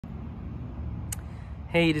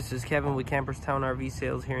Hey, this is Kevin with Camperstown RV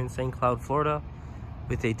Sales here in St. Cloud, Florida,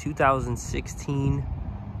 with a 2016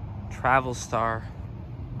 Travel Star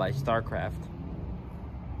by Starcraft.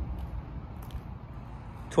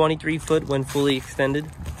 23 foot when fully extended.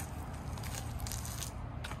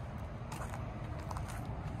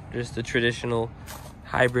 Just a traditional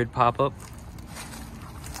hybrid pop-up.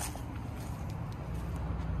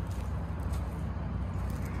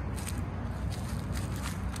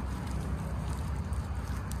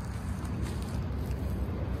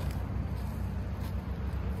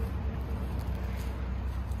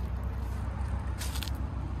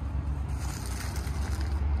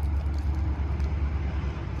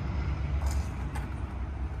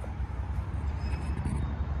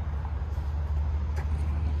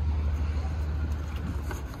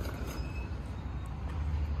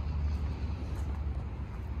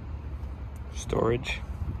 Storage.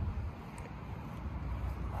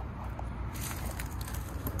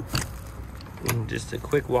 And just a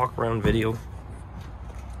quick walk around video.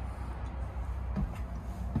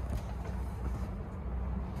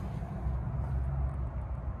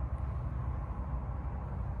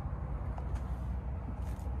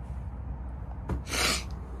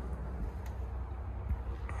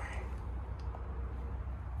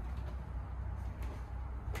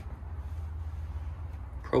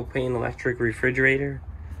 Propane electric refrigerator,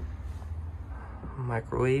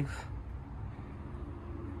 microwave,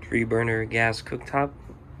 3-burner gas cooktop.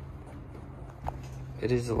 It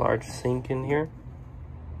is a large sink in here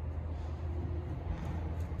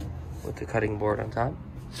with the cutting board on top.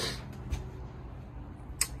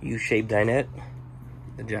 U-shaped dinette,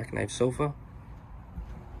 the jackknife sofa,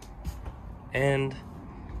 and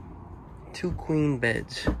 2 queen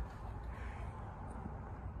beds.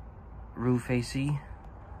 Roof AC.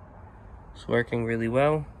 It's working really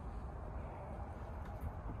well.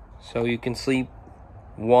 So you can sleep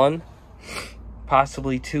 1,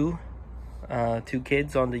 possibly 2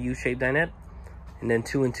 kids on the U-shaped dinette, and then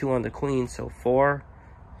 2 and 2 on the queen, so 4.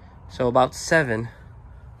 So about 7.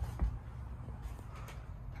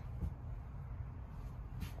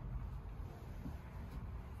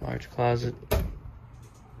 Large closet.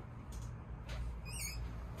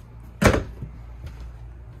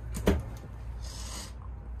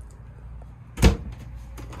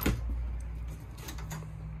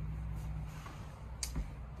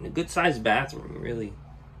 A good sized bathroom, really.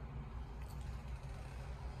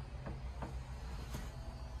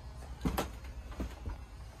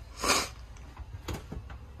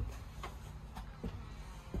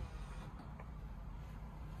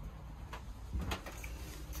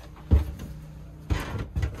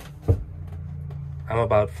 I'm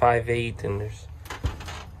about 5'8", and there's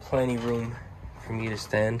plenty room for me to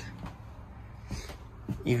stand.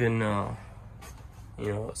 Even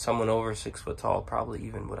you know, someone over 6 foot tall, probably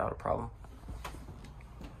even without a problem.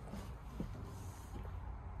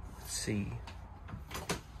 Let's see.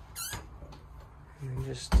 And then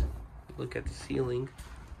just look at the ceiling.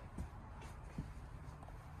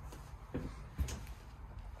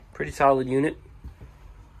 Pretty solid unit.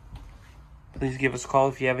 Please give us a call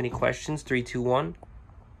if you have any questions.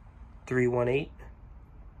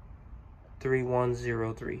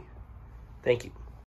 321-318-3103. Thank you.